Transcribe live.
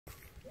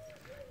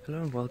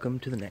Hello and welcome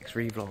to the next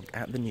Reevlog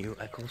at the new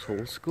Eccles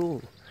Hall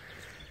School,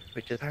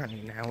 which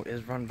apparently now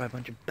is run by a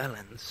bunch of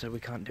bellends, so we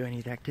can't do any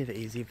of the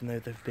activities even though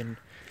they've been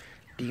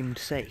deemed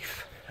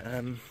safe.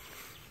 Oh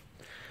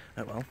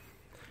well.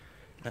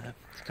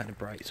 It's kind of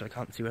bright, so I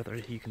can't see whether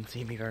you can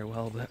see me very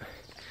well, but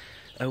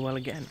oh well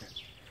again.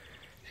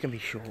 It's going to be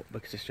short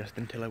because it's just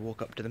until I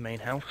walk up to the main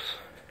house.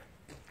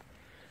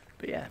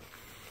 But yeah,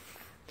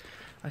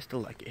 I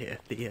still like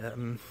it here.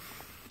 The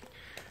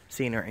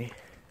scenery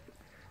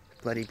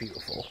is bloody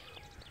beautiful.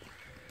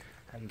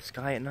 And the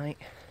sky at night,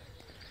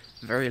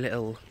 very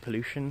little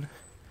pollution,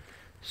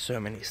 so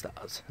many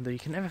stars. Though you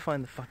can never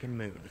find the fucking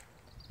moon.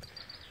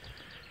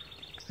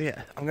 But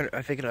yeah,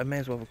 I figured I may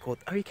as well record.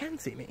 Oh, you can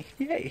see me!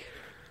 Yay!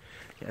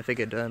 Yeah, I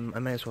figured I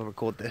may as well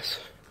record this,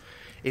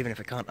 even if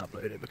I can't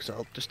upload it, because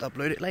I'll just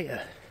upload it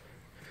later.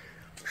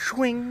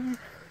 Swing.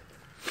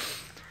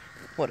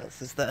 What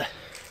else is there?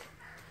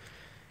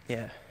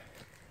 Yeah.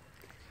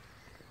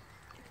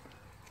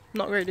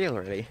 Not a great deal,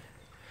 really.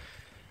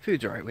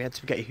 Food's alright. We had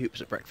spaghetti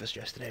hoops at breakfast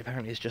yesterday.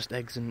 Apparently it's just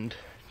eggs and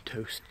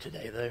toast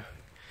today, though.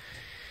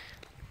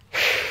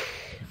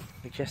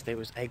 Like yesterday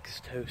was eggs,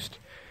 toast,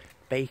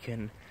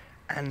 bacon,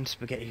 and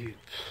spaghetti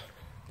hoops.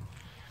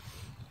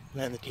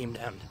 Letting the team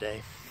down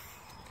today.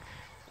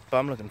 But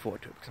I'm looking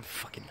forward to it because I'm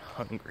fucking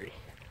hungry.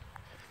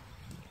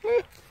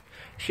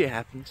 Shit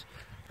happens.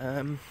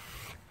 Oh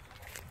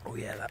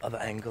yeah, that other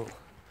angle.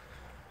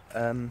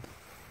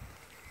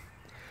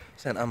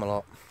 Sent a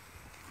lot.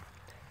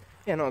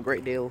 Yeah, not a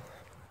great deal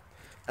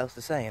else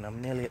to say, and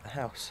I'm nearly at the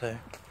house, so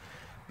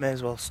may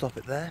as well stop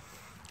it there.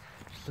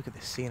 Just look at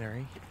this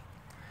scenery.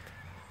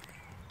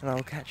 And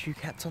I'll catch you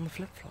cats on the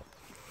flip-flop.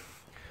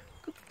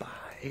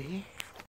 Goodbye.